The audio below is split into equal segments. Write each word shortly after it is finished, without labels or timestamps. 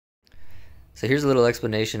So here's a little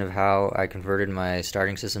explanation of how I converted my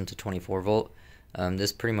starting system to 24 volt.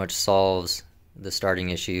 This pretty much solves the starting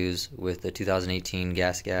issues with the 2018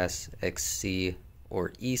 Gas XC or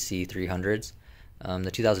EC 300s.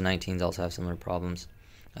 The 2019s also have similar problems.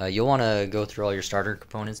 You'll want to go through all your starter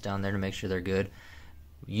components down there to make sure they're good.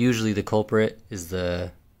 Usually the culprit is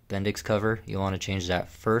the Bendix cover. You'll want to change that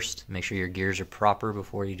first. Make sure your gears are proper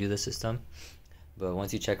before you do the system. But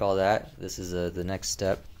once you check all that, this is the next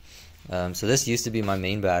step. So this used to be my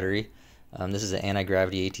main battery. This is an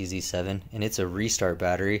anti-gravity ATZ7, and it's a restart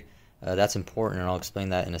battery. That's important, and I'll explain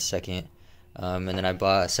that in a second. And then I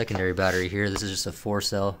bought a secondary battery here. This is just a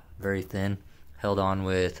 4-cell, very thin, held on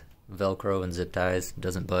with Velcro and zip ties,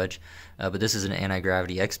 doesn't budge. But this is an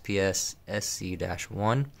anti-gravity XPS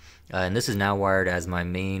SC-1, and this is now wired as my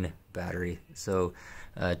main battery. So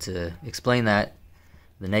to explain that,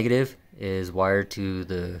 the negative is wired to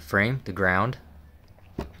the frame, the ground.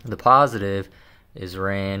 The positive is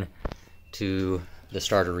ran to the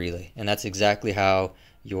starter relay, and that's exactly how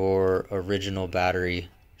your original battery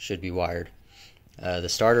should be wired. The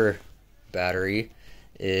starter battery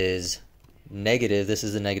is negative. This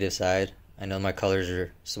is the negative side. I know my colors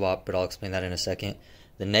are swapped, but I'll explain that in a second.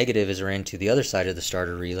 The negative is ran to the other side of the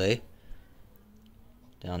starter relay,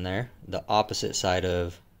 down there, the opposite side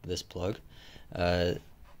of this plug.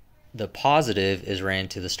 The positive is ran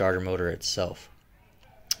to the starter motor itself.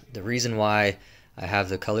 The reason why I have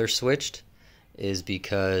the color switched is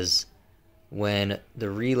because when the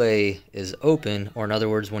relay is open, or in other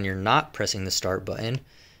words, when you're not pressing the start button,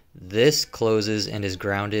 this closes and is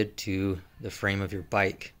grounded to the frame of your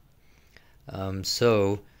bike.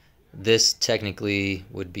 So this technically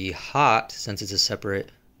would be hot, since it's a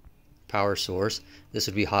separate power source. This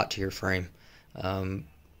would be hot to your frame.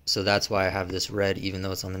 So that's why I have this red even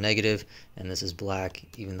though it's on the negative, and this is black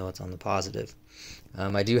even though it's on the positive.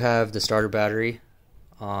 I do have the starter battery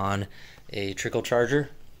on a trickle charger,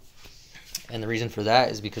 and the reason for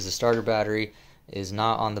that is because the starter battery is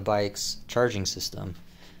not on the bike's charging system,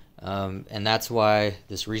 and that's why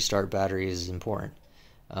this restart battery is important.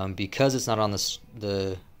 Because it's not on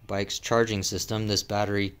the bike's charging system, this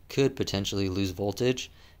battery could potentially lose voltage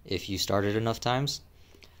if you start it enough times.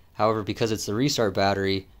 However, because it's the restart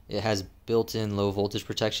battery, it has built-in low voltage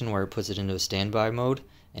protection where it puts it into a standby mode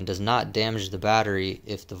and does not damage the battery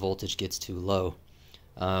if the voltage gets too low.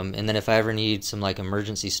 And then if I ever need some like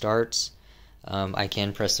emergency starts, I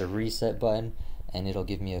can press the reset button and it'll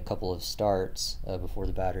give me a couple of starts before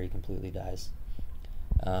the battery completely dies.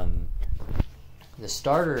 The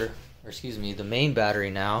main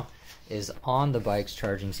battery now is on the bike's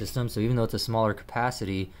charging system, so even though it's a smaller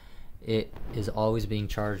capacity, it is always being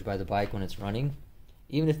charged by the bike when it's running.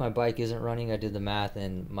 Even if my bike isn't running, I did the math,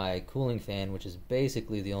 and my cooling fan, which is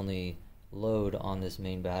basically the only load on this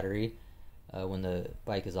main battery, when the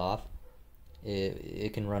bike is off,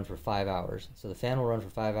 it can run for 5 hours. So the fan will run for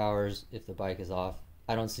 5 hours if the bike is off.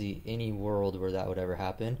 I don't see any world where that would ever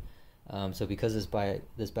happen. So because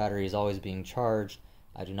this battery is always being charged,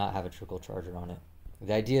 I do not have a trickle charger on it.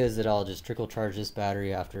 The idea is that I'll just trickle charge this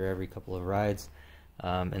battery after every couple of rides,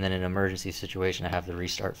 and then in an emergency situation I have the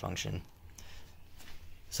restart function.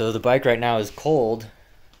 So the bike right now is cold,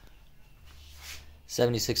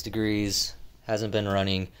 76 degrees, hasn't been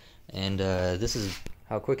running, and this is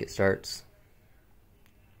how quick it starts.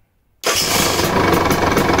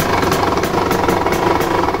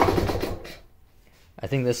 I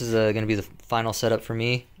think this is going to be the final setup for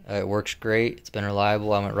me. It works great. It's been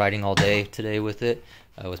reliable. I went riding all day today with it.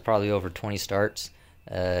 It was probably over 20 starts.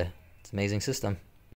 It's an amazing system.